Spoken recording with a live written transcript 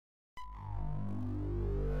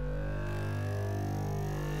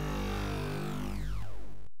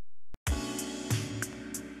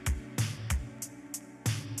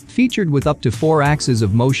Featured with up to 4 axes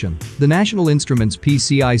of motion, the National Instruments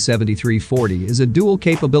PCI-7340 is a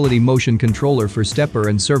dual-capability motion controller for stepper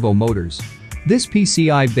and servo motors. This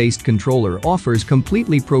PCI-based controller offers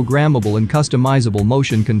completely programmable and customizable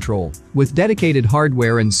motion control, with dedicated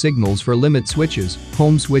hardware and signals for limit switches,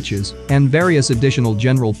 home switches, and various additional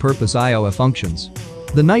general-purpose I/O functions.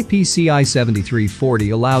 The NI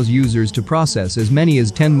PCI-7340 allows users to process as many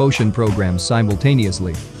as 10 motion programs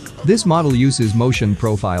simultaneously. This model uses motion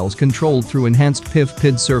profiles controlled through enhanced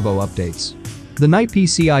PIV/PID servo updates. The NI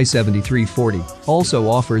PCI-7340 also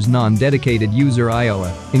offers non-dedicated user I/O,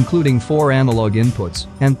 including 4 analog inputs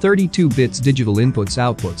and 32 bits digital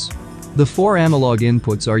inputs/outputs. The 4 analog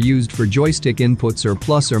inputs are used for joystick inputs or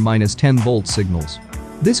plus or minus 10 volt signals.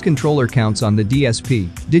 This controller counts on the DSP,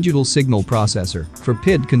 digital signal processor, for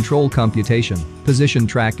PID control computation, position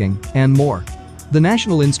tracking, and more. The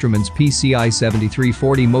National Instruments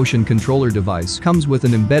PCI-7340 motion controller device comes with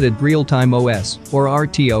an embedded real-time OS, or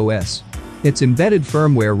RTOS. Its embedded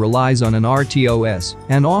firmware relies on an RTOS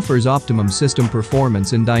and offers optimum system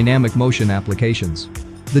performance in dynamic motion applications.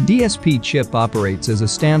 The DSP chip operates as a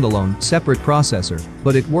standalone, separate processor,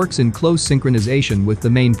 but it works in close synchronization with the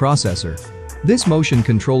main processor. This motion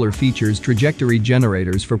controller features trajectory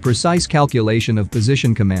generators for precise calculation of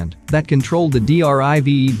position command that control the drive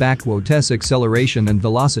acceleration and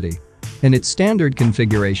velocity. In its standard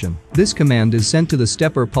configuration, this command is sent to the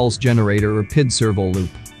stepper pulse generator or PID servo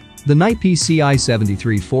loop. The NI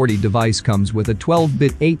PCI-7340 device comes with a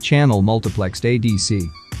 12-bit 8-channel multiplexed ADC.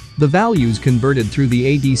 The values converted through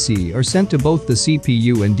the ADC are sent to both the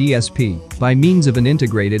CPU and DSP by means of an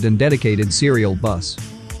integrated and dedicated serial bus.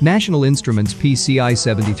 National Instruments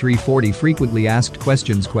PCI-7340 frequently asked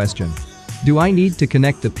questions question. Do I need to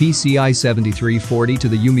connect the PCI-7340 to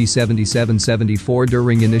the UMI 7774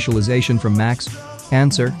 during initialization from Max?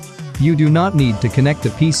 Answer: you do not need to connect the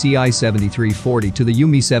PCI-7340 to the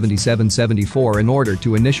UMI 7774 in order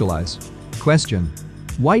to initialize. Question: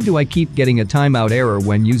 why do I keep getting a timeout error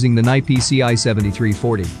when using the NI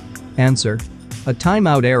PCI-7340? Answer: a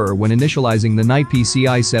timeout error when initializing the NI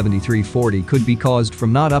PCI-7340 could be caused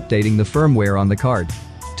from not updating the firmware on the card.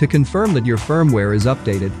 To confirm that your firmware is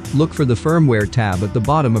updated, look for the Firmware tab at the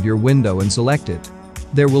bottom of your window and select it.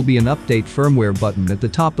 There will be an Update Firmware button at the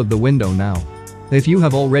top of the window now. If you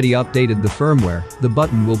have already updated the firmware, the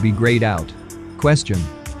button will be grayed out. Question: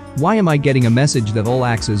 why am I getting a message that all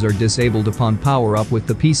axes are disabled upon power up with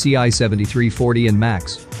the PCI-7340 and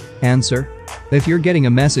Max? Answer: if you're getting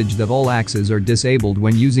a message that all axes are disabled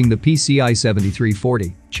when using the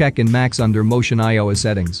PCI-7340, check in Max under Motion I/O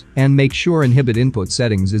settings and make sure Inhibit Input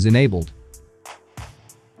settings is enabled.